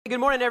Good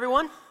morning,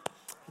 everyone.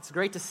 It's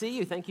great to see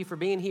you. Thank you for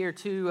being here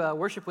to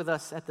worship with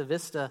us at the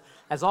Vista.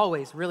 As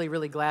always, really,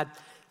 really glad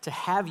to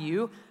have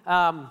you.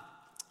 I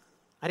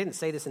didn't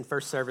say this in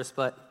first service,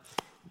 but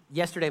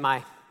yesterday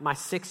my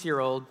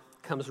 6-year-old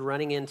comes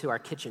running into our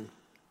kitchen.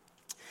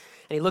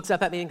 And he looks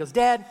up at me and goes,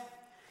 "Dad,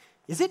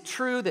 is it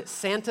true that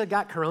Santa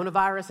got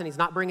coronavirus and he's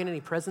not bringing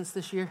any presents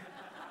this year?"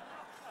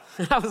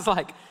 And I was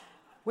like,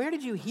 "Where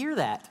did you hear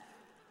that?"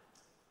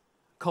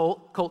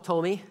 Colt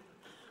told me.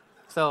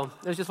 So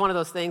it was just one of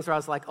those things where I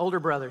was like,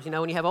 older brothers. You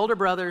know, when you have older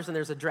brothers and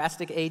there's a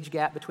drastic age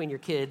gap between your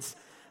kids,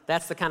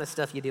 that's the kind of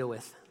stuff you deal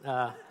with.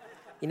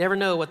 You never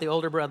know what the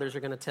older brothers are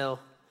going to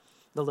tell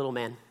the little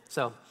man.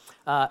 So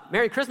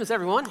Merry Christmas,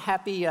 everyone.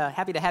 Happy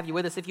to have you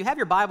with us. If you have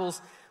your Bibles,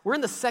 we're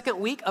in the second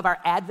week of our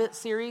Advent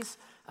series.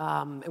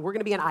 And we're going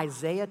to be in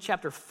Isaiah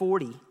chapter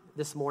 40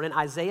 this morning.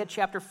 Isaiah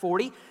chapter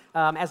 40.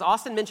 As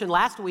Austin mentioned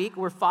last week,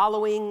 we're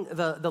following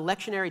the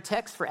lectionary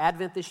text for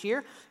Advent this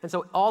year. And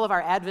so all of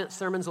our Advent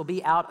sermons will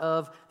be out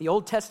of the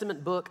Old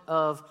Testament book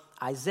of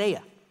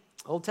Isaiah.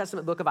 Old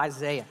Testament book of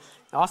Isaiah.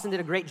 Austin did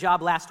a great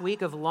job last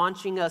week of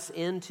launching us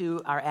into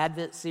our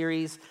Advent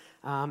series.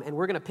 And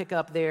we're going to pick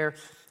up there,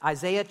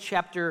 Isaiah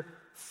chapter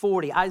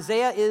 40.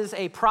 Isaiah is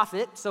a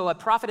prophet. So a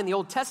prophet in the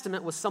Old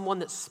Testament was someone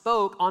that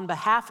spoke on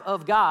behalf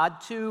of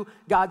God to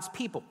God's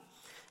people.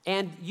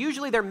 And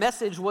usually their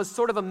message was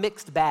sort of a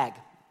mixed bag.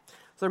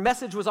 So their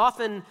message was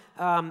often,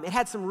 it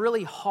had some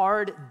really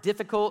hard,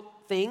 difficult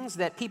things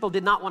that people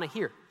did not want to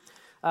hear.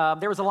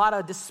 There was a lot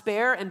of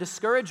despair and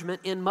discouragement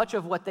in much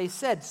of what they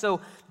said.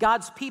 So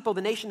God's people,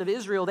 the nation of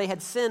Israel, they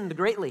had sinned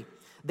greatly.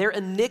 Their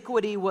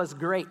iniquity was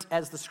great,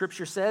 as the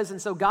scripture says.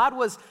 And so God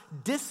was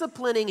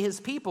disciplining his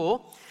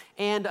people.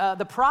 And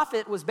the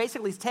prophet was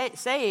basically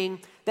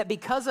saying that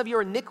because of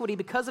your iniquity,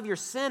 because of your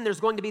sin, there's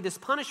going to be this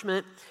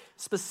punishment.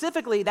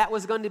 Specifically, that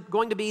was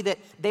going to be that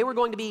they were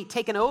going to be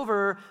taken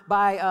over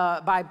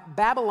by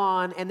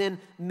Babylon, and then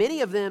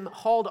many of them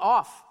hauled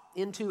off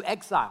into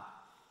exile.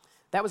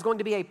 That was going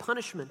to be a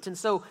punishment. And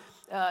so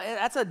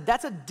that's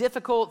a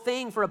difficult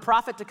thing for a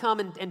prophet to come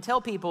and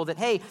tell people that,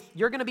 hey,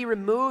 you're going to be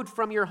removed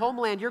from your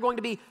homeland. You're going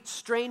to be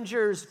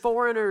strangers,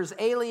 foreigners,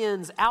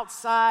 aliens,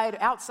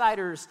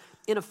 outsiders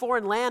in a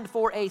foreign land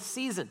for a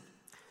season.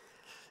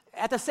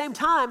 At the same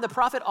time, the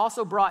prophet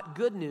also brought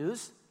good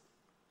news.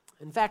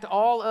 In fact,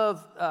 all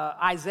of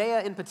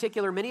Isaiah in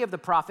particular, many of the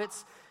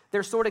prophets,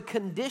 they're sort of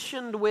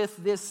conditioned with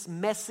this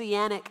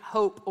messianic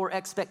hope or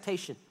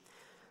expectation.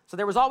 So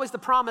there was always the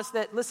promise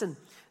that, listen,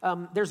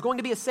 there's going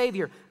to be a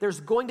Savior. There's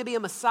going to be a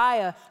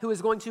Messiah who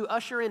is going to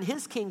usher in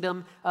his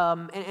kingdom,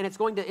 and it's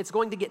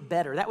going to get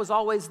better. That was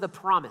always the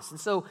promise. And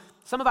so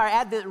some of our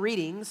Advent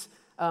readings,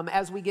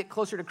 as we get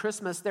closer to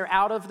Christmas, they're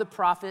out of the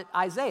prophet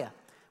Isaiah,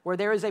 where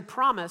there is a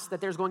promise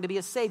that there's going to be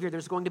a Savior,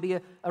 there's going to be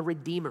a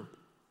Redeemer.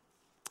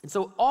 And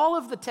so all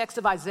of the text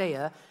of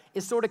Isaiah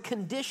is sort of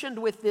conditioned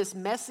with this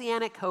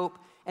messianic hope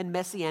and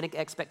messianic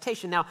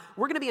expectation. Now,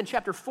 we're going to be in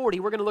chapter 40.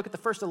 We're going to look at the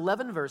first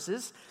 11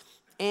 verses,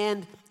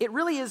 and it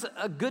really is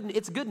good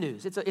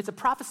news. It's a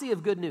prophecy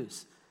of good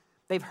news.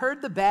 They've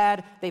heard the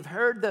bad, they've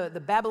heard the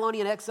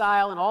Babylonian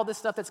exile and all this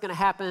stuff that's going to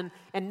happen,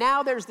 and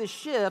now there's this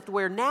shift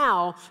where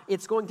now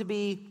it's going to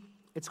be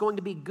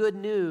good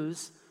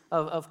news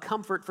of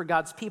comfort for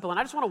God's people. And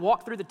I just want to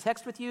walk through the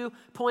text with you,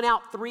 point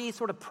out 3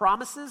 sort of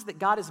promises that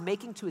God is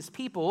making to his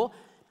people,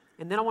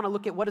 and then I want to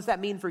look at what does that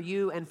mean for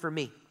you and for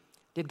me.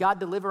 Did God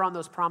deliver on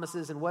those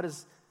promises, and what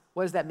does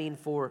that mean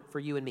for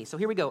you and me? So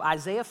here we go,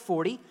 Isaiah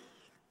 40,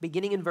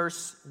 beginning in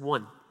verse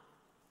 1.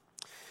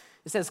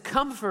 It says,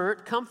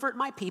 comfort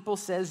my people,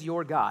 says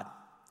your God.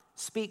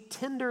 Speak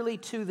tenderly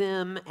to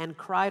them and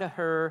cry to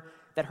her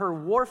that her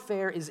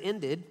warfare is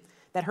ended,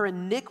 that her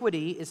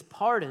iniquity is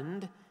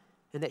pardoned,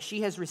 and that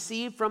she has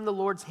received from the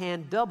Lord's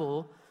hand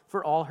double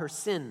for all her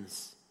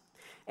sins.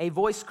 A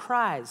voice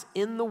cries,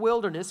 in the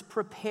wilderness,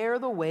 prepare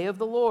the way of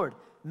the Lord.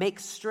 Make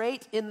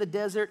straight in the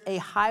desert a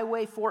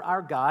highway for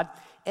our God.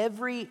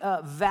 Every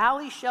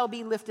valley shall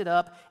be lifted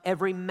up,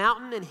 every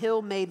mountain and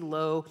hill made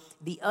low.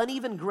 The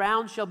uneven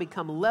ground shall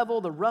become level,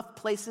 the rough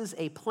places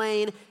a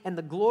plain, and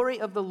the glory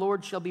of the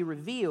Lord shall be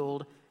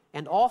revealed,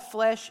 and all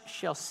flesh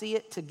shall see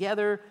it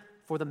together,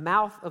 for the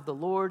mouth of the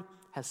Lord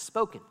has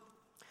spoken.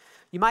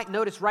 You might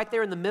notice right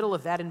there in the middle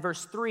of that in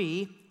verse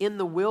 3, in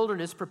the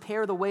wilderness,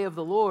 prepare the way of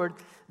the Lord.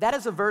 That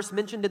is a verse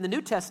mentioned in the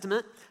New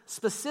Testament,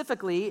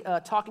 specifically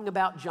talking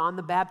about John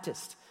the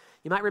Baptist.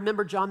 You might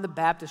remember John the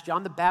Baptist.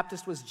 John the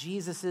Baptist was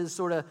Jesus's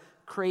sort of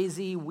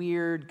crazy,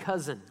 weird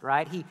cousin,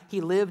 right?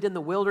 He lived in the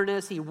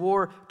wilderness. He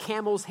wore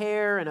camel's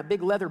hair and a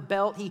big leather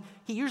belt. He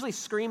usually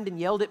screamed and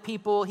yelled at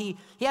people. He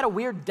had a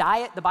weird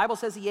diet. The Bible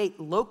says he ate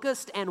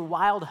locust and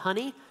wild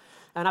honey.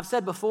 And I've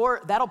said before,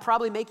 that'll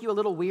probably make you a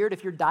little weird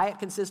if your diet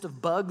consists of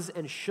bugs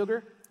and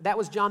sugar. That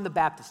was John the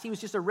Baptist. He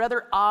was just a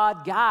rather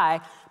odd guy,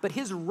 but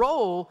his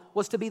role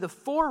was to be the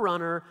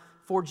forerunner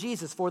for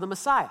Jesus, for the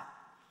Messiah.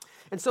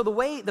 And so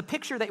the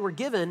picture that we're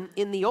given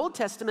in the Old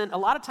Testament, a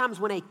lot of times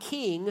when a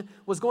king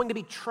was going to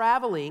be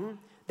traveling,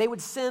 they would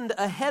send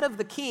ahead of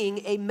the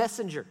king a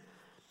messenger.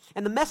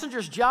 And the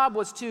messenger's job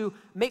was to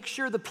make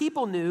sure the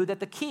people knew that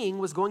the king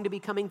was going to be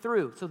coming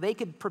through so they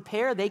could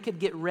prepare, they could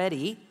get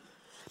ready.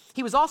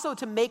 He was also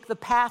to make the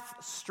path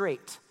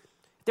straight.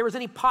 If there was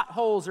any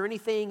potholes or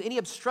anything, any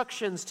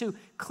obstructions, to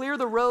clear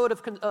the road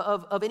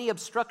of any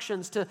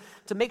obstructions, to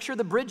make sure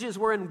the bridges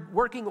were in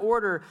working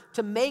order,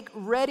 to make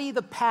ready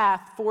the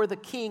path for the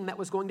king that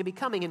was going to be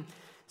coming. And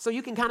so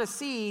you can kind of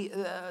see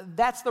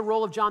that's the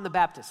role of John the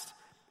Baptist.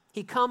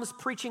 He comes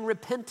preaching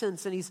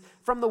repentance, and he's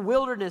from the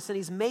wilderness, and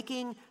he's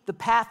making the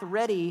path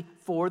ready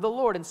for the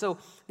Lord. And so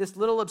this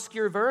little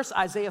obscure verse,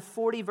 Isaiah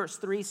 40, verse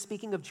 3,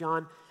 speaking of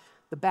John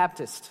the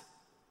Baptist.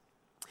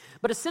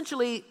 But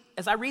essentially,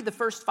 as I read the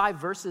first 5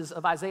 verses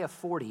of Isaiah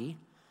 40,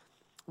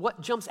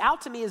 what jumps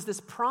out to me is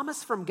this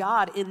promise from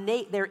God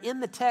innate there in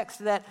the text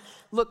that,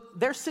 look,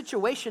 their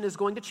situation is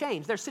going to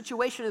change. Their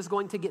situation is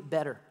going to get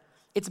better.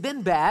 It's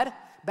been bad.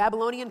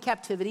 Babylonian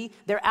captivity,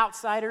 they're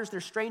outsiders,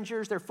 they're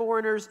strangers, they're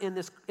foreigners in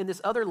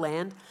this other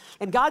land.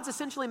 And God's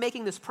essentially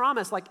making this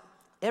promise like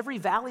every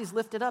valley's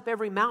lifted up,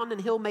 every mountain and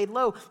hill made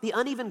low, the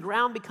uneven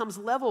ground becomes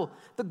level.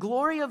 The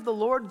glory of the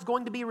Lord is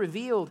going to be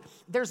revealed.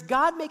 There's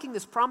God making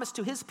this promise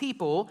to his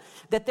people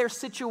that their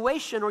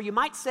situation, or you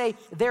might say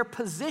their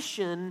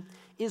position,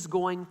 is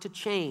going to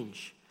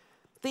change.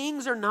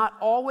 Things are not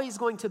always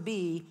going to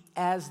be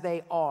as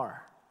they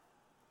are.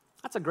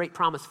 That's a great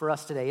promise for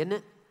us today, isn't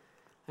it?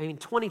 I mean,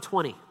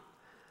 2020,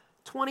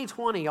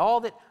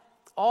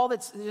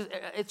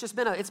 it's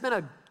been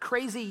a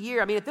crazy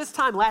year. I mean, at this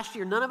time last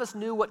year, none of us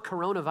knew what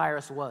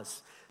coronavirus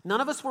was. None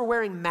of us were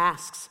wearing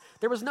masks.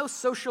 There was no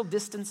social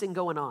distancing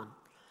going on.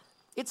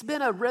 It's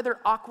been a rather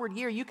awkward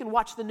year. You can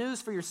watch the news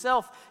for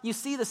yourself. You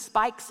see the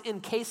spikes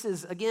in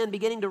cases, again,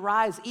 beginning to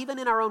rise, even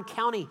in our own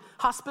county.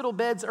 Hospital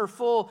beds are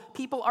full.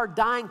 People are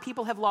dying.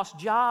 People have lost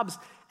jobs.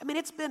 I mean,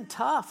 it's been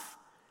tough.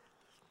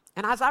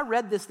 And as I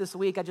read this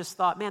week, I just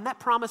thought, man, that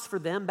promise for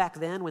them back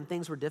then when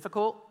things were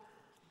difficult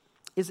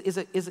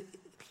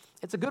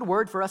it's a good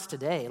word for us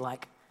today.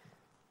 Like,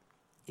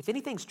 if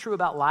anything's true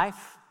about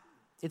life,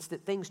 it's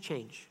that things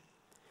change.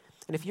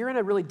 And if you're in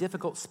a really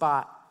difficult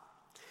spot,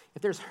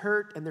 if there's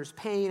hurt and there's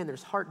pain and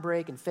there's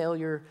heartbreak and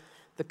failure,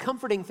 the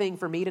comforting thing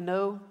for me to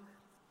know,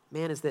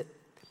 man, is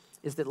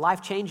that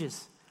life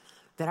changes.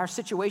 That our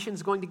situation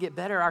is going to get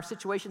better, our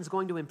situation is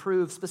going to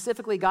improve.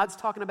 Specifically, God's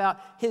talking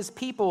about his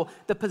people,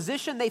 the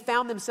position they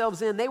found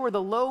themselves in. They were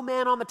the low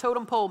man on the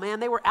totem pole, man.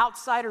 They were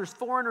outsiders,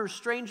 foreigners,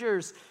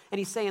 strangers. And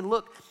he's saying,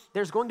 look,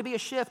 there's going to be a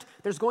shift.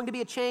 There's going to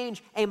be a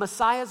change. A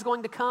Messiah is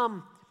going to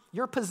come.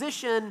 Your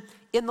position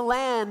in the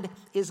land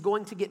is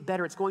going to get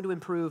better. It's going to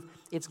improve.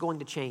 It's going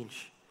to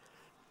change.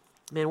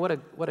 Man, what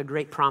a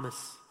great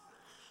promise.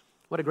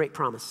 What a great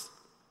promise.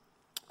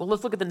 Well,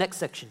 let's look at the next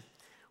section.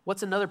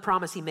 What's another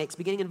promise he makes?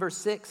 Beginning in verse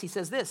 6, he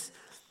says this,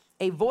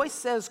 "A voice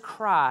says,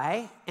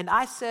 cry, and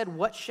I said,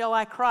 what shall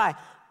I cry?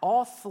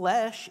 All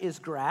flesh is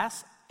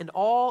grass, and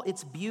all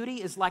its beauty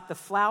is like the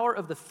flower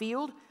of the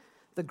field.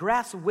 The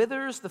grass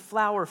withers, the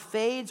flower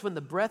fades when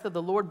the breath of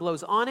the Lord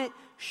blows on it.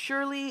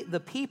 Surely the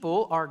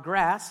people are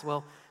grass."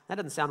 Well, that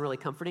doesn't sound really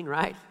comforting,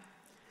 right?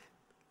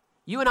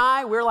 You and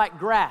I, we're like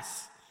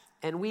grass,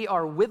 and we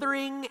are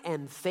withering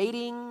and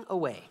fading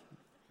away.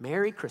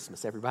 Merry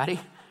Christmas, everybody,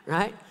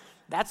 right?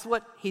 That's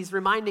what he's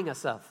reminding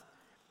us of.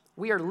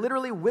 We are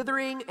literally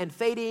withering and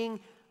fading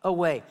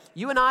away.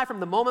 You and I,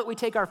 from the moment we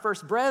take our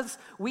first breaths,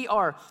 we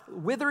are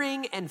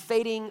withering and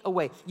fading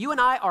away. You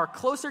and I are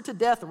closer to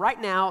death right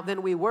now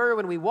than we were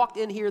when we walked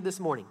in here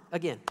this morning.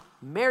 Again,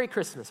 Merry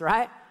Christmas,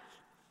 right?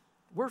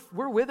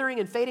 We're withering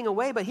and fading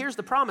away, but here's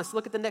the promise.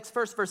 Look at the next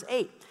verse, verse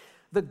 8.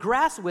 "The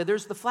grass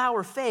withers, the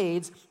flower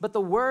fades, but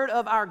the word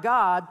of our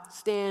God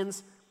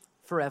stands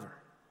forever."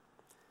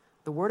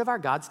 The word of our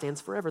God stands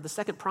forever. The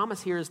second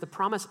promise here is the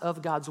promise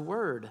of God's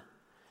word.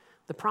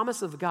 The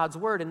promise of God's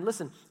word. And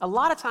listen, a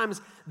lot of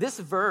times this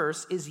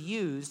verse is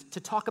used to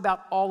talk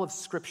about all of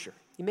Scripture.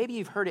 Maybe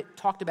you've heard it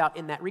talked about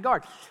in that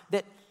regard.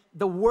 That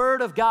the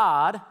word of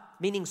God,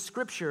 meaning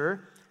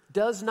Scripture,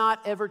 does not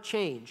ever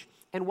change.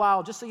 And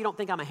while, just so you don't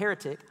think I'm a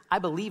heretic, I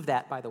believe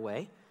that, by the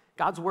way.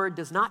 God's word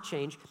does not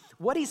change.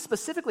 What he's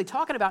specifically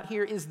talking about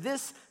here is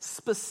this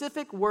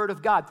specific word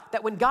of God.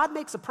 That when God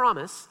makes a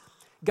promise,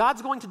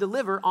 God's going to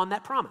deliver on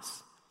that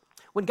promise.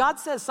 When God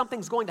says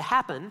something's going to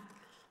happen,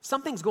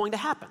 something's going to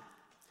happen.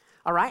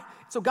 All right?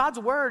 So God's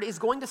word is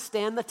going to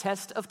stand the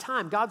test of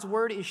time. God's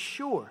word is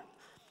sure.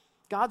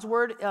 God's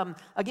word,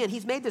 again,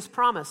 he's made this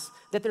promise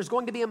that there's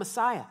going to be a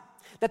Messiah,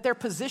 that their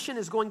position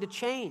is going to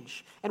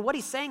change. And what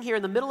he's saying here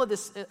in the middle of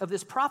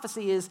this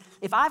prophecy is,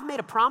 if I've made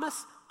a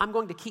promise, I'm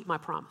going to keep my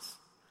promise.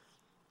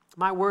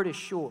 My word is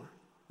sure.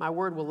 My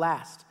word will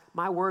last.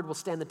 My word will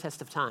stand the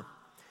test of time.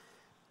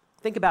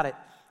 Think about it.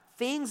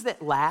 Things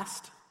that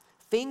last,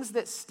 things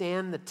that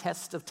stand the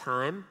test of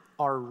time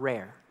are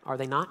rare, are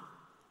they not?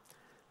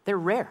 They're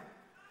rare.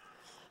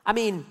 I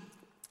mean,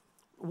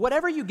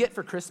 whatever you get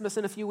for Christmas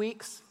in a few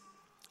weeks,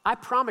 I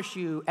promise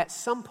you at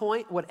some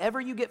point,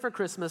 whatever you get for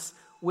Christmas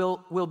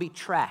will be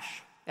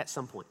trash at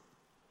some point.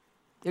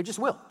 It just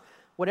will.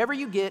 whatever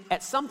you get,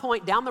 at some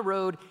point down the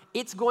road,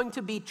 it's going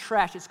to be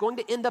trash. It's going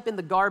to end up in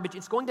the garbage.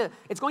 It's going to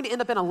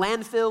end up in a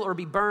landfill or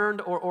be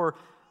burned or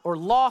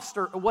lost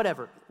or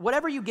whatever.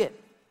 Whatever you get,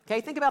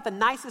 okay? Think about the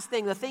nicest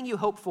thing, the thing you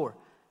hope for.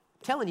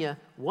 I'm telling you,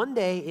 one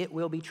day it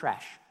will be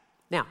trash.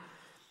 Now,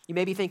 you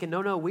may be thinking,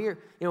 no,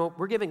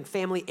 we're giving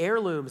family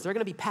heirlooms. They're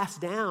going to be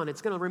passed down.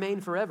 It's going to remain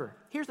forever.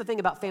 Here's the thing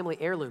about family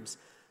heirlooms.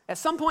 At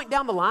some point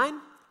down the line,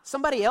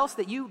 somebody else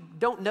that you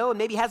don't know and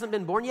maybe hasn't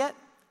been born yet,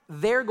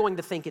 they're going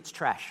to think it's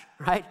trash,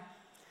 right?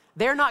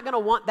 They're not going to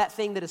want that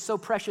thing that is so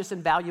precious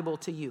and valuable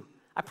to you.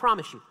 I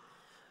promise you.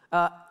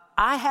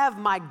 I have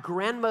my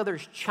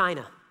grandmother's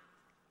china.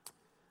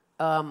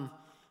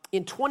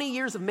 In 20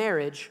 years of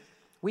marriage,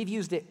 we've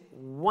used it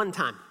one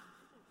time.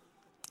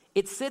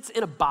 It sits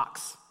in a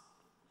box.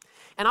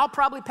 And I'll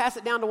probably pass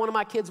it down to one of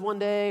my kids one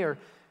day,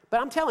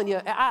 but I'm telling you,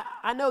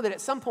 I know that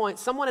at some point,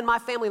 someone in my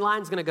family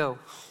line is going to go,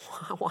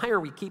 why are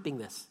we keeping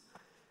this?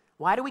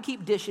 Why do we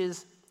keep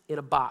dishes in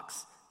a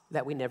box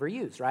that we never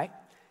use, right?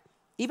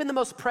 Even the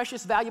most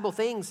precious, valuable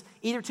things,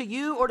 either to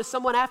you or to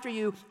someone after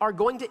you, are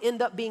going to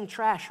end up being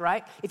trash,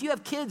 right? If you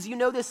have kids, you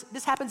know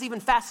this happens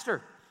even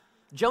faster.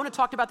 Jonah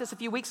talked about this a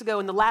few weeks ago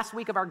in the last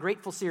week of our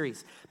Grateful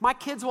series. My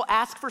kids will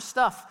ask for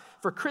stuff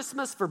for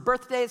Christmas, for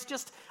birthdays.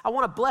 Just, I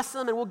want to bless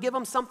them and we'll give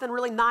them something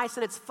really nice.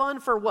 And it's fun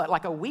for what,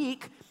 like a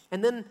week?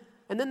 And then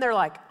they're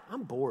like,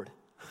 I'm bored.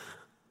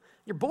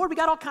 You're bored? We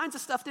got all kinds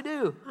of stuff to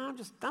do.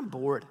 I'm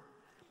bored.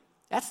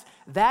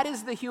 That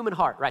is the human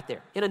heart right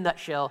there. In a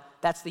nutshell,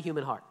 that's the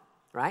human heart,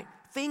 right?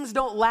 Things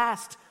don't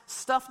last.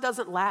 Stuff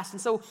doesn't last.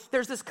 And so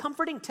there's this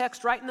comforting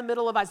text right in the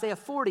middle of Isaiah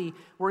 40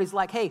 where he's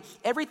like, hey,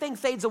 everything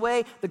fades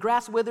away, the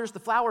grass withers, the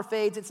flower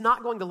fades, it's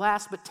not going to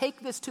last, but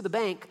take this to the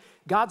bank.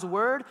 God's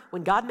word,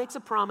 when God makes a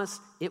promise,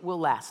 it will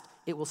last.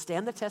 It will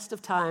stand the test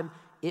of time.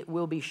 It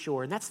will be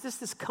sure. And that's just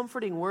this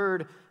comforting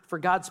word for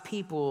God's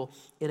people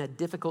in a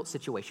difficult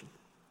situation.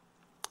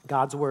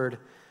 God's word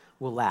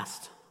will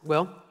last.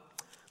 Well,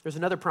 there's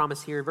another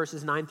promise here,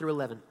 verses 9 through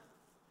 11.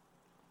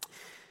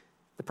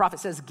 The prophet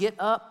says, get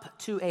up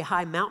to a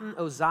high mountain,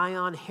 O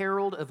Zion,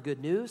 herald of good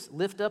news.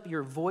 Lift up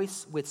your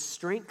voice with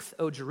strength,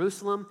 O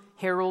Jerusalem,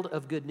 herald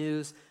of good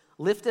news.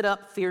 Lift it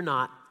up, fear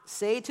not.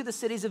 Say to the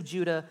cities of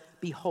Judah,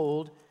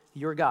 behold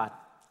your God.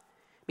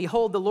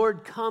 Behold, the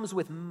Lord comes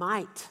with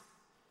might.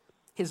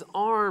 His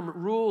arm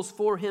rules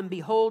for him.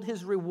 Behold,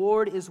 his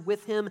reward is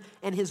with him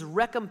and his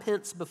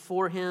recompense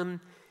before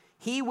him.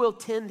 He will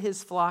tend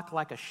his flock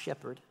like a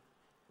shepherd.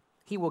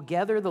 He will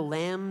gather the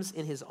lambs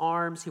in his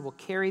arms. He will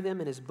carry them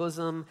in his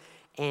bosom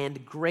and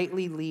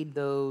gently lead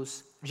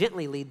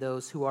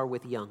those who are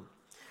with young.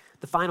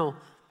 The final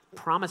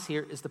promise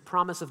here is the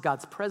promise of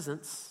God's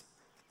presence.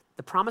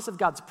 The promise of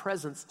God's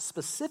presence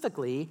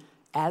specifically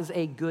as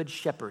a good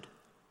shepherd.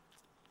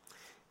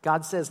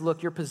 God says,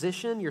 look, your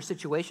position, your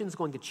situation is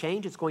going to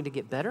change. It's going to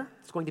get better.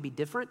 It's going to be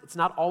different. It's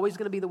not always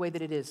going to be the way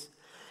that it is.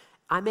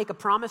 I make a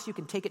promise, you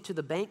can take it to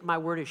the bank. My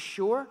word is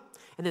sure.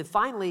 And then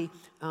finally,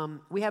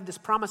 we have this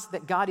promise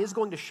that God is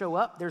going to show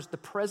up. There's the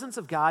presence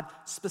of God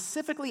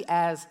specifically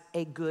as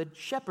a good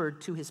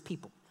shepherd to his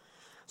people.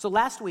 So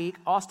last week,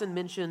 Austin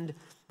mentioned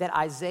that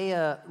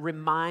Isaiah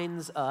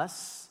reminds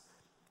us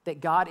that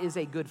God is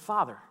a good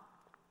father.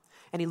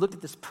 And he looked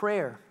at this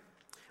prayer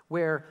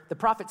where the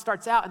prophet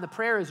starts out and the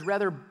prayer is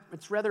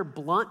rather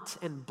blunt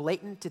and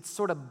blatant. It's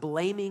sort of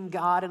blaming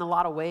God in a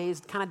lot of ways,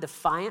 kind of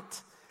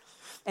defiant.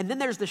 And then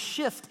there's the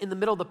shift in the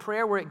middle of the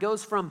prayer where it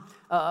goes from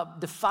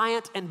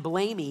defiant and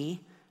blamey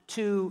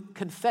to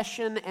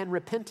confession and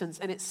repentance.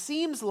 And it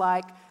seems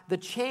like the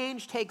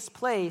change takes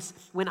place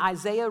when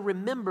Isaiah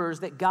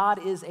remembers that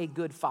God is a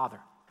good father.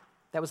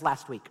 That was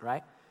last week,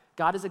 right?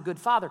 God is a good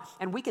father.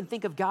 And we can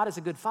think of God as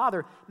a good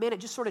father. Man,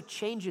 it just sort of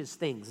changes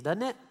things,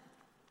 doesn't it?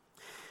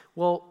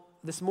 Well,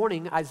 this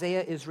morning,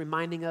 Isaiah is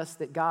reminding us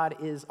that God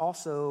is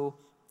also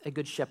a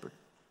good shepherd.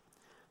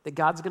 That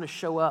God's going to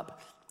show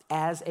up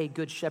as a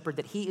good shepherd,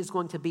 that he is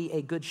going to be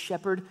a good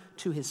shepherd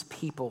to his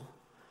people.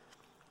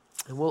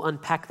 And we'll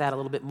unpack that a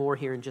little bit more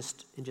here in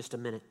just a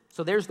minute.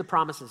 So there's the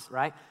promises,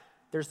 right?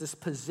 There's this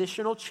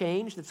positional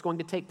change that's going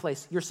to take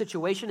place. Your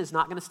situation is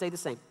not going to stay the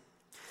same.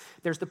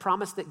 There's the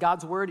promise that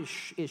God's word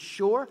is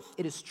sure.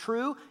 It is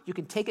true. You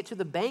can take it to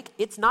the bank.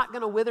 It's not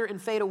going to wither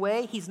and fade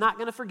away. He's not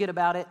going to forget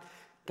about it.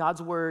 God's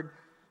word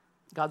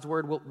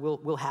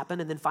will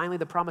happen. And then finally,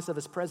 the promise of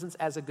his presence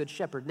as a good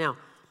shepherd. Now,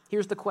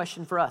 here's the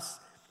question for us.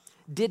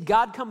 Did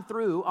God come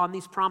through on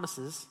these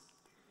promises,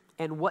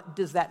 and what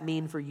does that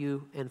mean for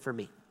you and for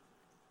me?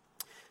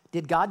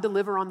 Did God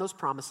deliver on those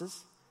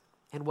promises,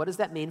 and what does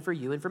that mean for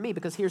you and for me?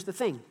 Because here's the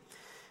thing.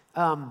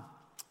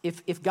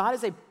 If God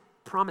is a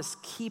promise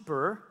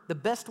keeper, the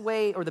best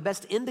way or the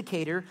best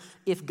indicator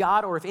if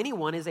God or if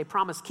anyone is a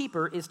promise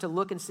keeper is to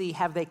look and see,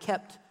 have they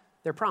kept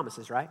their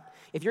promises, right?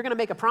 If you're going to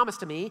make a promise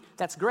to me,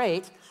 that's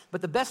great,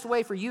 but the best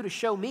way for you to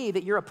show me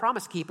that you're a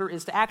promise keeper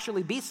is to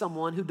actually be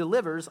someone who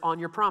delivers on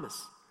your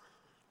promise.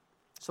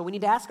 So we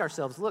need to ask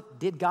ourselves, look,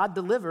 did God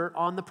deliver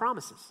on the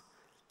promises?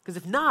 Because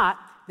if not,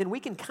 then we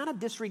can kind of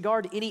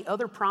disregard any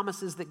other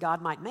promises that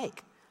God might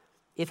make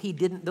if he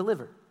didn't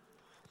deliver.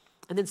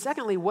 And then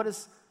secondly,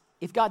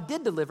 if God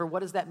did deliver, what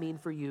does that mean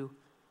for you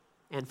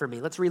and for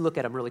me? Let's relook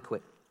at them really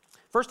quick.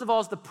 First of all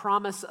is the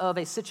promise of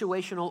a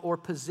situational or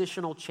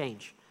positional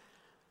change,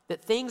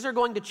 that things are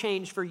going to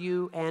change for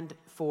you and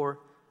for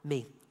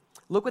me.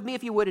 Look with me,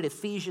 if you would, at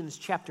Ephesians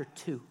chapter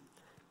 2.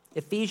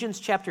 Ephesians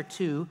chapter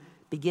 2,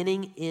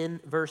 beginning in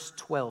verse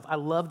 12. I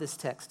love this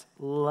text.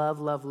 Love,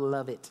 love,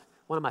 love it.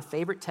 One of my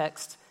favorite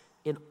texts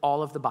in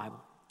all of the Bible.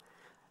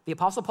 The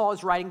Apostle Paul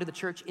is writing to the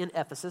church in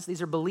Ephesus.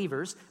 These are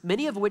believers,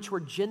 many of which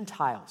were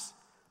Gentiles.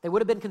 They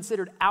would have been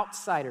considered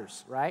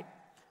outsiders, right?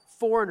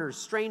 Foreigners,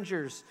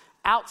 strangers,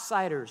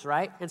 outsiders,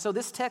 right? And so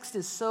this text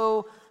is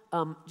so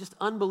just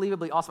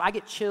unbelievably awesome. I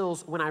get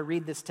chills when I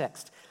read this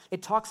text.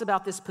 It talks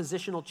about this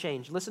positional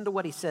change. Listen to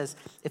what he says.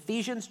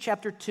 Ephesians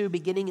chapter 2,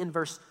 beginning in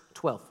verse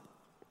 12.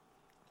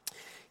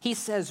 He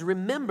says,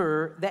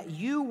 "Remember that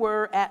you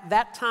were at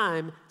that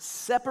time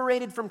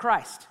separated from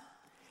Christ,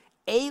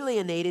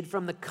 alienated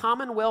from the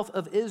commonwealth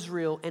of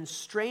Israel, and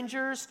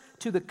strangers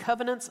to the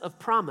covenants of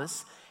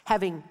promise,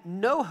 having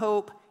no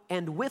hope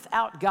and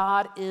without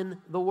God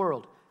in the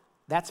world."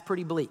 That's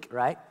pretty bleak,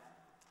 right?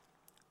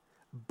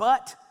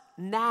 "But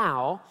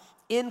now,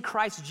 in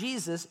Christ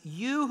Jesus,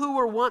 you who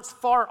were once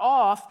far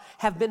off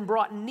have been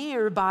brought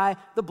near by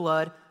the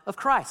blood of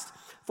Christ.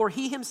 For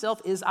he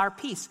himself is our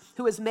peace,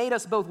 who has made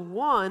us both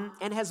one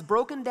and has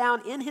broken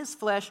down in his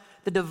flesh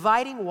the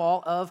dividing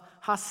wall of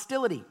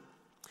hostility."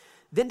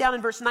 Then down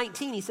in verse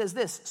 19, he says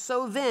this,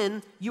 "So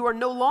then you are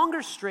no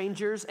longer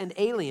strangers and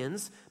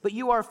aliens, but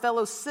you are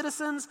fellow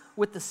citizens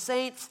with the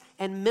saints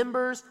and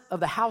members of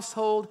the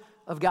household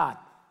of God."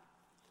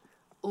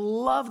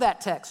 Love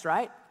that text,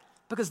 right?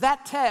 Because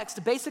that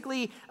text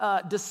basically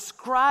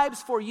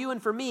describes for you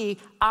and for me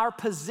our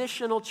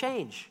positional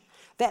change.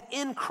 That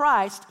in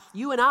Christ,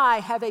 you and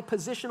I have a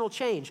positional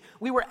change.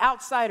 We were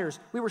outsiders,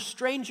 we were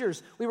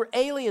strangers, we were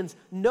aliens,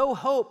 no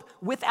hope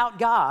without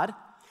God.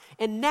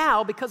 And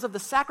now, because of the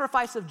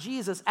sacrifice of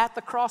Jesus at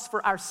the cross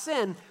for our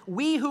sin,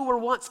 we who were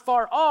once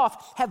far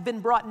off have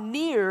been brought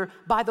near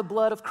by the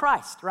blood of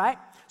Christ, right?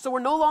 So we're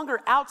no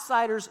longer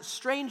outsiders,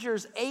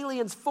 strangers,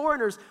 aliens,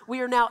 foreigners. We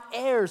are now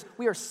heirs.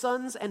 We are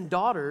sons and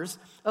daughters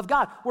of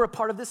God. We're a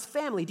part of this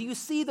family. Do you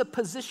see the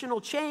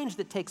positional change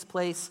that takes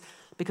place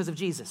because of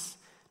Jesus?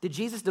 Did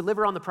Jesus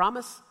deliver on the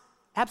promise?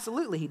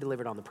 Absolutely, he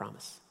delivered on the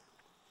promise.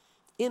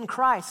 In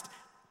Christ,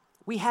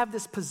 we have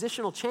this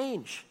positional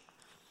change.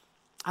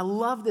 I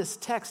love this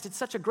text. It's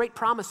such a great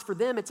promise for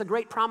them. It's a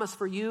great promise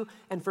for you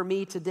and for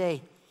me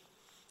today.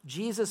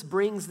 Jesus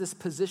brings this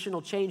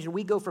positional change, and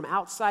we go from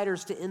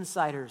outsiders to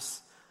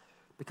insiders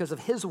because of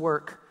his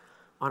work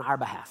on our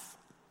behalf.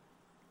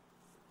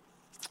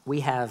 We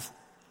have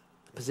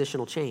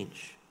positional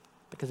change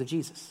because of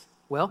Jesus.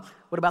 Well,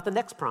 what about the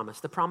next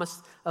promise? The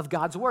promise of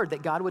God's word,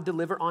 that God would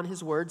deliver on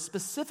his word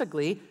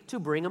specifically to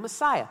bring a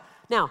Messiah.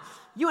 Now,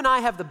 you and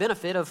I have the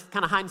benefit of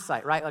kind of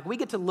hindsight, right? Like we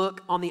get to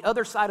look on the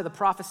other side of the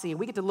prophecy and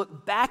we get to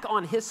look back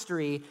on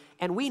history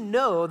and we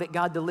know that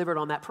God delivered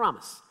on that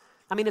promise.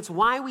 I mean, it's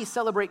why we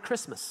celebrate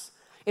Christmas.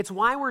 It's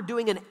why we're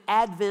doing an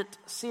Advent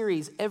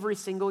series every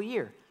single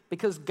year,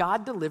 because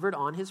God delivered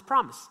on his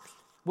promise.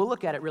 We'll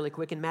look at it really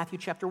quick in Matthew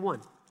chapter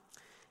 1.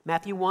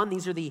 Matthew 1,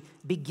 these are the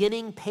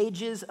beginning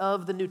pages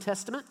of the New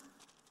Testament.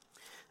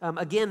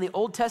 Again, the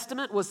Old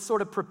Testament was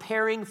sort of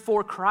preparing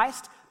for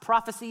Christ,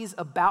 prophecies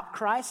about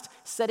Christ,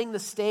 setting the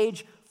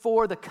stage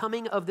for the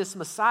coming of this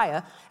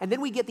Messiah. And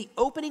then we get the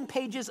opening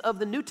pages of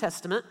the New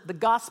Testament, the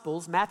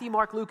Gospels, Matthew,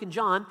 Mark, Luke, and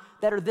John,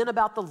 that are then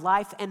about the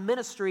life and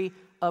ministry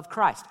of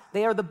Christ.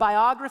 They are the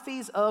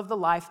biographies of the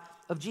life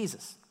of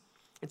Jesus.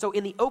 And so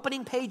in the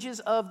opening pages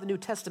of the New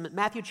Testament,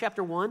 Matthew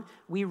chapter 1,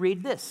 we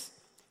read this.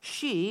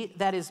 She,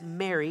 that is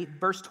Mary,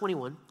 verse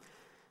 21,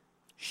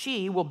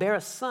 she will bear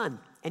a son,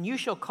 and you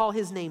shall call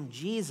his name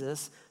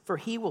Jesus, for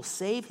he will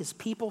save his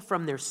people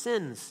from their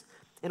sins.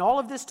 And all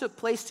of this took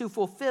place to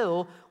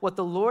fulfill what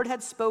the Lord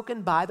had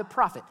spoken by the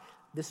prophet.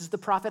 This is the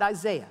prophet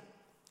Isaiah,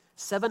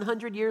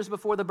 700 years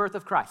before the birth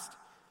of Christ.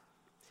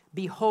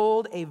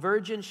 Behold, a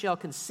virgin shall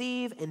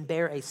conceive and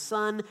bear a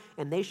son,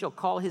 and they shall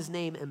call his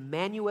name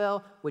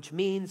Emmanuel, which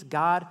means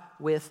God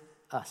with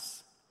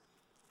us.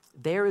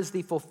 There is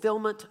the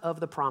fulfillment of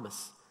the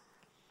promise.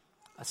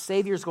 A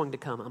Savior is going to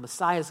come. A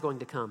Messiah is going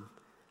to come.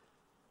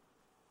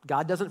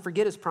 God doesn't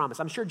forget his promise.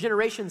 I'm sure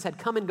generations had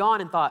come and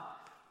gone and thought,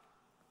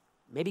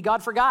 maybe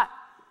God forgot.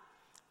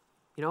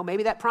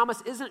 Maybe that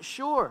promise isn't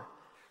sure.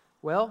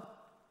 Well,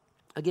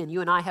 again,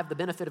 you and I have the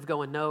benefit of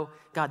going, no,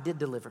 God did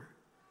deliver.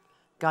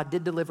 God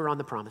did deliver on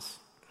the promise.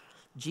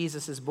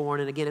 Jesus is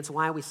born, and again, it's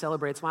why we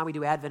celebrate. It's why we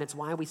do Advent. It's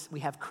why we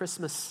have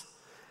Christmas,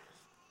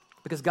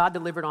 because God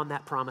delivered on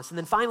that promise. And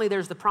then finally,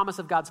 there's the promise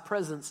of God's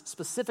presence,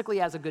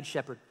 specifically as a good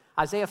shepherd.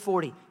 Isaiah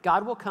 40,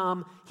 God will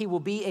come. He will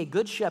be a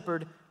good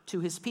shepherd to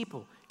his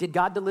people. Did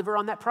God deliver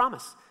on that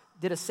promise?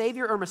 Did a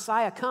Savior or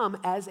Messiah come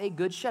as a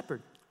good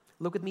shepherd?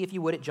 Look with me, if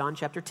you would, at John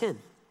chapter 10.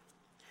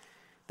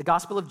 The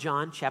Gospel of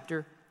John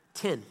chapter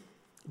 10.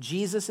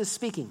 Jesus is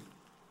speaking.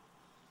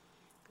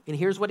 And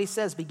here's what he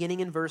says, beginning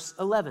in verse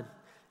 11.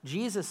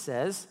 Jesus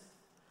says,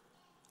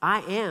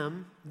 I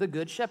am the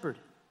good shepherd.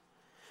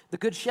 The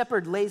good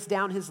shepherd lays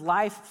down his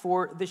life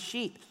for the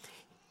sheep.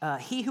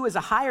 He who is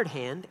a hired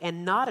hand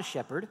and not a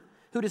shepherd,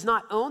 who does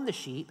not own the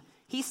sheep,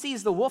 he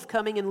sees the wolf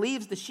coming and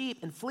leaves the sheep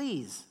and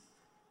flees.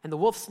 And the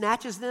wolf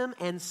snatches them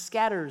and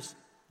scatters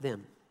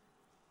them.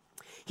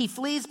 He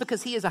flees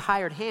because he is a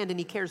hired hand and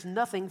he cares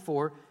nothing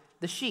for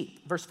the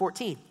sheep. Verse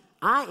 14,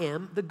 I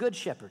am the good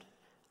shepherd.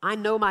 I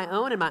know my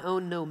own and my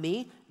own know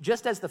me,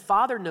 just as the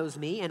Father knows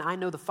me and I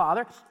know the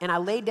Father, and I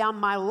lay down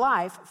my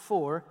life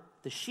for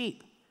the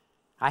sheep.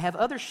 I have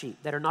other sheep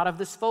that are not of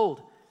this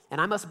fold,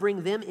 and I must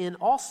bring them in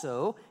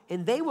also,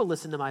 and they will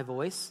listen to my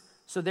voice.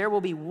 So there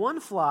will be one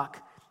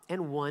flock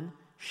and one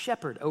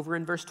shepherd. Over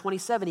in verse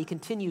 27, he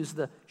continues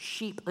the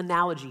sheep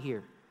analogy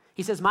here.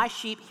 He says, my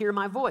sheep hear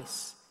my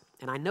voice,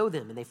 and I know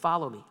them, and they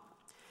follow me.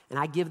 And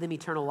I give them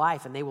eternal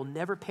life, and they will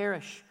never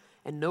perish,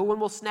 and no one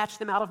will snatch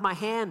them out of my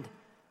hand.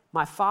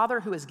 My Father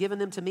who has given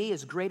them to me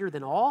is greater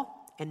than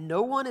all, and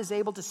no one is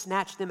able to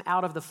snatch them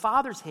out of the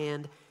Father's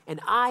hand, and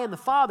I and the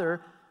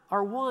Father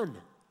are one.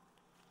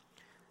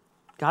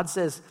 God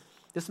says,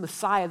 this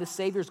Messiah, this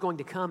Savior is going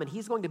to come, and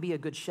he's going to be a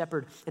good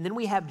shepherd. And then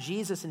we have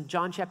Jesus in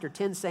John chapter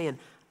 10 saying,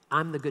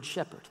 I'm the good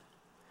shepherd.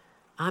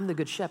 I'm the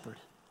good shepherd.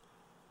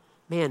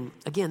 Man,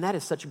 again, that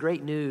is such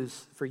great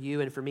news for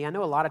you and for me. I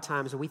know a lot of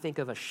times when we think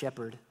of a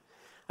shepherd,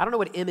 I don't know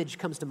what image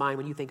comes to mind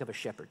when you think of a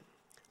shepherd.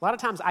 A lot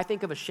of times I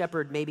think of a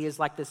shepherd maybe as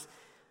like this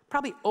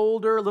probably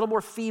older, a little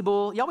more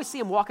feeble. You always see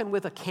him walking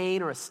with a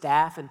cane or a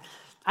staff. And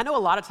I know a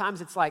lot of times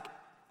it's like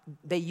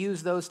they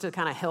use those to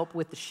kind of help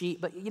with the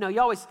sheep. But, you know, it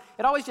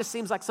always just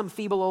seems like some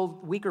feeble,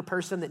 old, weaker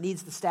person that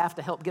needs the staff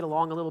to help get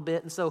along a little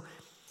bit. And so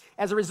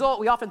as a result,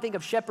 we often think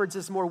of shepherds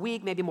as more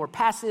weak, maybe more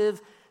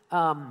passive.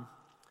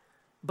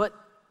 But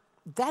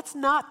that's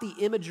not the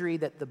imagery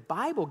that the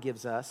Bible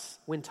gives us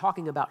when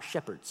talking about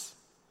shepherds.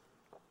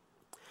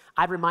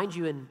 I'd remind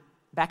you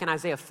back in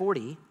Isaiah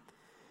 40,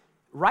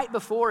 right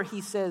before he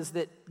says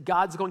that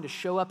God's going to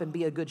show up and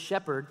be a good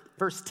shepherd,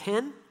 verse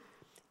 10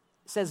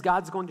 says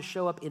God's going to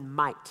show up in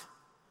might,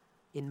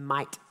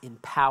 in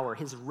power.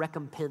 His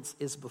recompense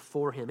is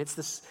before him. It's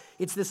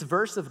this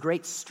verse of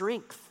great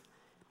strength.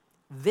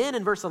 Then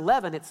in verse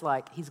 11, it's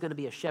like he's going to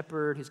be a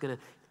shepherd who's going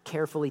to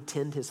carefully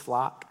tend his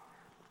flock.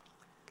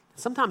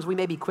 Sometimes we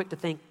may be quick to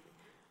think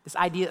this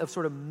idea of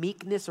sort of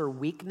meekness or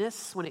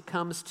weakness when it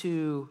comes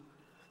to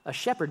a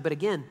shepherd. But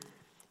again,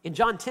 in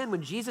John 10,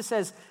 when Jesus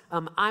says,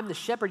 I'm the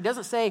shepherd, he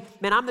doesn't say,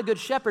 man, I'm the good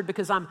shepherd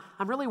because I'm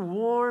really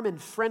warm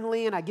and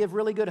friendly and I give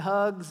really good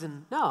hugs.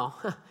 And no,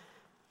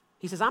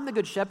 he says, I'm the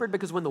good shepherd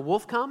because when the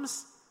wolf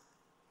comes,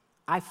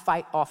 I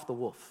fight off the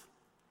wolf.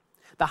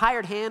 The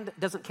hired hand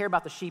doesn't care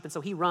about the sheep, and so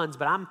he runs,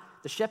 but I'm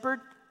the shepherd.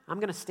 I'm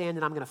going to stand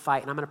and I'm going to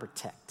fight and I'm going to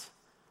protect.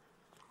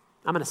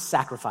 I'm going to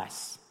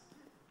sacrifice.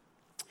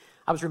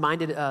 I was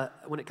reminded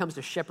when it comes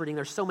to shepherding,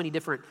 there's so many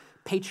different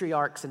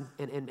patriarchs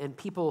and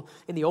people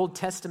in the Old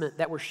Testament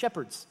that were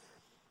shepherds.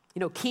 You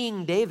know,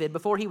 King David,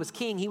 before he was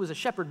king, he was a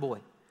shepherd boy.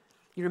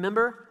 You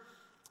remember?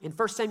 In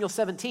 1 Samuel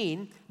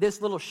 17,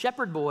 this little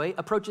shepherd boy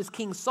approaches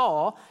King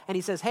Saul and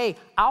he says, hey,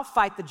 I'll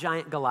fight the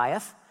giant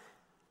Goliath.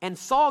 And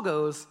Saul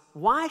goes,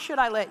 why should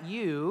I let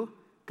you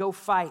go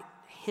fight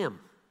him?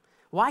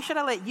 Why should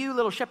I let you,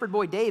 little shepherd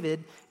boy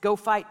David, go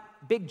fight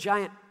big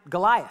giant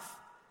Goliath?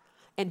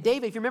 And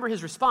David, if you remember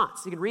his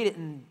response, you can read it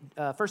in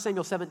 1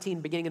 Samuel 17,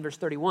 beginning in verse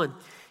 31.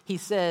 He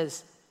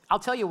says, I'll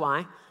tell you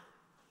why.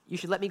 You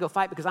should let me go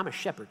fight because I'm a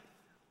shepherd.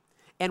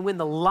 And when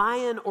the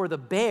lion or the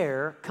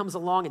bear comes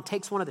along and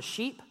takes one of the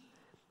sheep,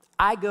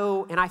 I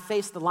go and I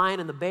face the lion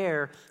and the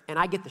bear and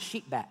I get the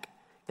sheep back.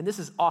 And this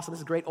is awesome. This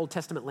is great Old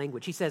Testament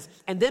language. He says,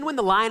 and then when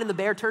the lion and the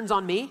bear turns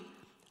on me,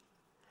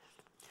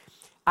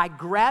 I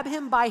grab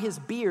him by his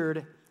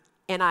beard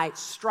and I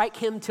strike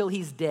him till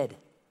he's dead.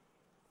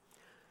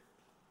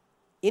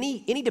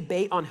 Any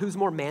debate on who's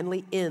more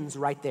manly ends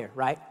right there,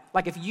 right?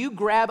 Like if you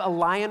grab a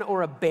lion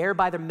or a bear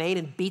by their mane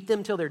and beat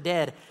them till they're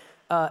dead,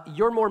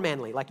 you're more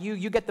manly. Like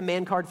you get the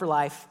man card for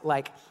life.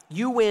 Like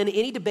you win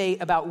any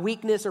debate about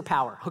weakness or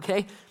power,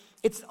 okay?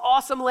 It's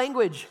awesome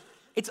language.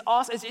 It's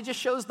awesome. It just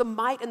shows the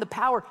might and the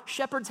power.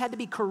 Shepherds had to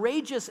be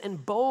courageous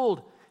and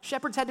bold.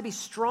 Shepherds had to be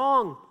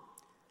strong.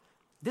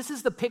 This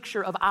is the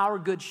picture of our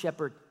good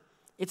shepherd.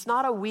 It's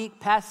not a weak,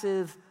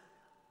 passive,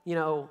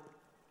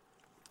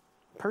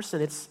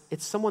 person. It's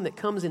someone that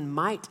comes in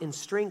might, in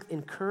strength,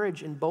 in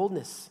courage, and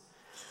boldness.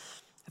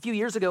 A few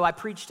years ago, I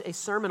preached a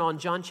sermon on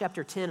John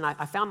chapter 10, and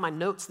I found my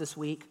notes this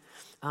week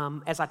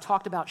as I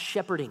talked about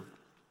shepherding.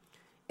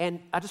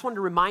 And I just wanted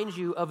to remind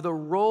you of the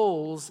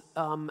roles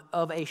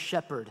of a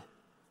shepherd.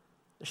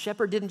 The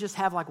shepherd didn't just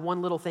have like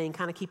one little thing,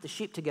 kind of keep the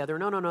sheep together.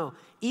 No.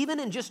 Even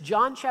in just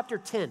John chapter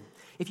 10,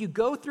 if you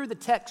go through the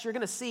text, you're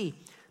going to see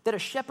that a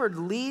shepherd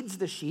leads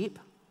the sheep.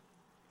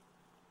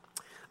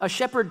 A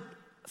shepherd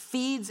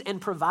feeds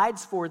and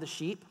provides for the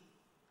sheep.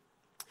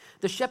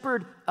 The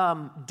shepherd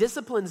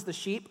disciplines the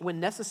sheep when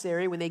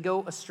necessary, when they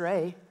go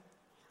astray.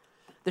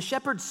 The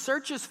shepherd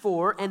searches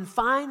for and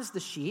finds the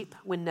sheep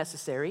when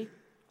necessary.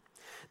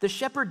 The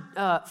shepherd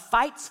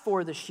fights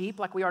for the sheep,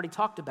 like we already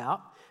talked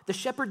about. The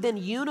shepherd then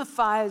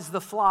unifies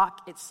the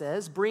flock, it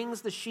says,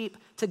 brings the sheep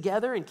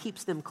together and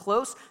keeps them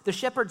close. The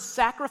shepherd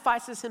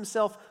sacrifices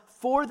himself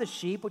for the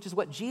sheep, which is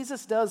what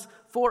Jesus does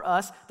for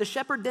us. The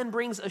shepherd then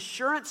brings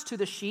assurance to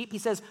the sheep. He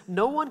says,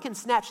 no one can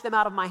snatch them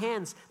out of my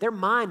hands. They're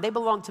mine. They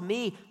belong to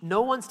me.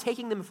 No one's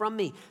taking them from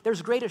me.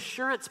 There's great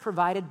assurance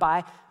provided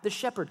by the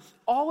shepherd.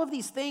 All of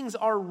these things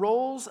are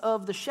roles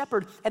of the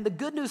shepherd. And the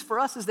good news for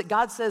us is that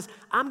God says,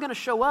 I'm going to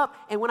show up.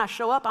 And when I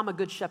show up, I'm a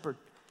good shepherd.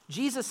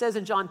 Jesus says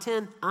in John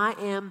 10, I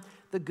am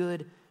the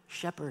good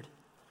shepherd.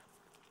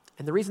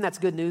 And the reason that's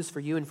good news for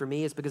you and for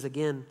me is because,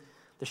 again,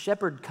 the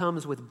shepherd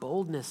comes with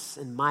boldness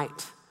and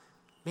might.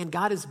 Man,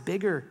 God is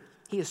bigger.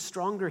 He is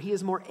stronger. He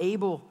is more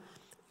able.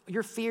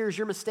 Your fears,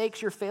 your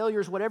mistakes, your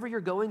failures, whatever you're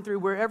going through,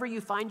 wherever you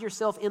find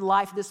yourself in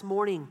life this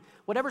morning,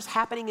 whatever's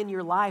happening in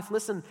your life,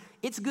 listen,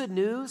 it's good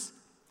news.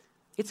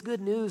 It's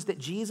good news that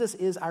Jesus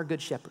is our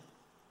good shepherd.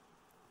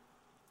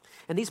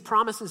 And these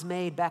promises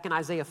made back in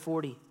Isaiah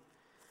 40,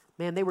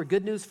 man, they were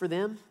good news for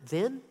them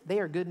then. They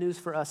are good news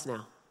for us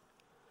now.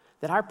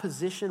 That our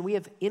position, we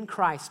have in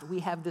Christ,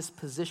 we have this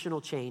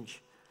positional change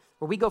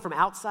where we go from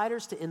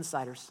outsiders to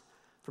insiders,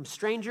 from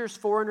strangers,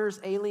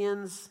 foreigners,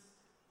 aliens,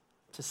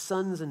 to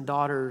sons and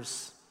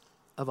daughters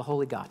of a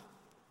holy God.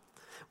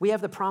 We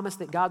have the promise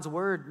that God's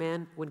word,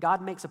 man, when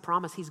God makes a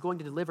promise, he's going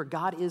to deliver.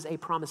 God is a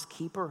promise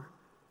keeper.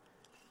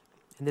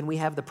 And then we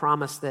have the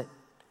promise that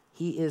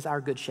he is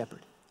our good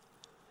shepherd.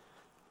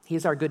 He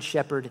is our good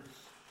shepherd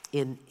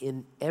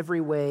in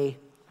every way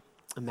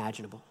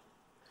imaginable.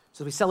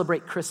 So we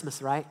celebrate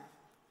Christmas, right?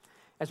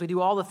 As we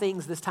do all the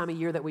things this time of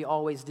year that we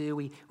always do,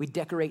 we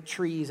decorate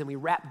trees and we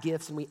wrap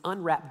gifts and we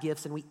unwrap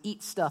gifts and we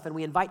eat stuff and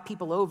we invite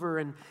people over,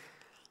 and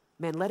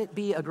man, let it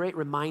be a great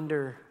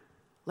reminder.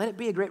 Let it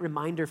be a great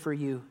reminder for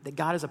you that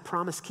God is a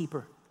promise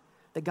keeper,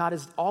 that God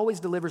always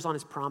delivers on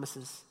his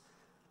promises,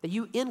 that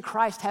you in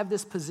Christ have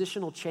this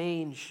positional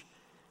change,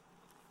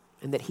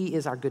 and that he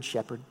is our good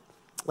shepherd.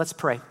 Let's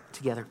pray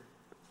together.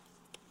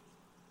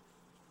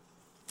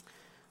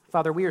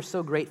 Father, we are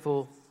so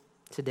grateful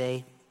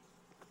today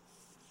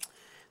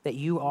that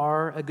you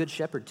are a good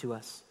shepherd to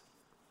us.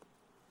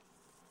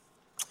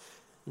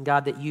 And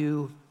God, that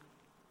you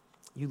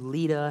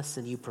lead us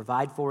and you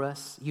provide for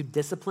us. You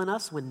discipline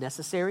us when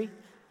necessary.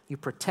 You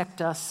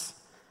protect us.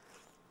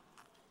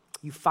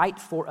 You fight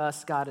for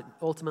us, God, and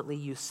ultimately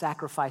you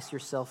sacrifice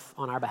yourself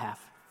on our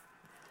behalf.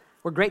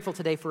 We're grateful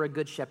today for a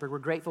good shepherd. We're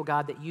grateful,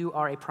 God, that you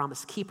are a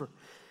promise keeper,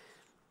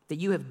 that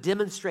you have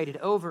demonstrated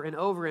over and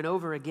over and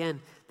over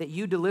again that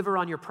you deliver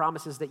on your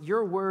promises, that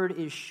your word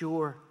is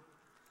sure.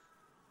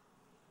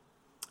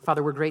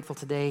 Father, we're grateful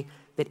today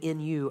that in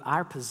you,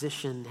 our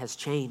position has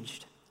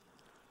changed.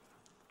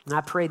 And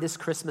I pray this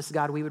Christmas,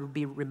 God, we would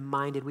be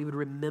reminded, we would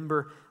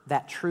remember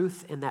that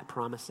truth and that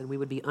promise, and we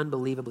would be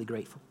unbelievably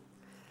grateful.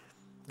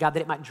 God,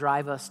 that it might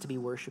drive us to be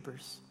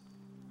worshipers.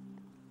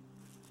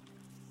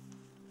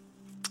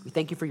 We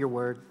thank you for your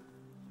word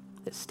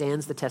that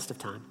stands the test of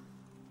time.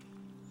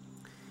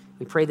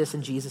 We pray this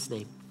in Jesus'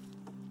 name.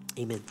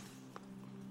 Amen.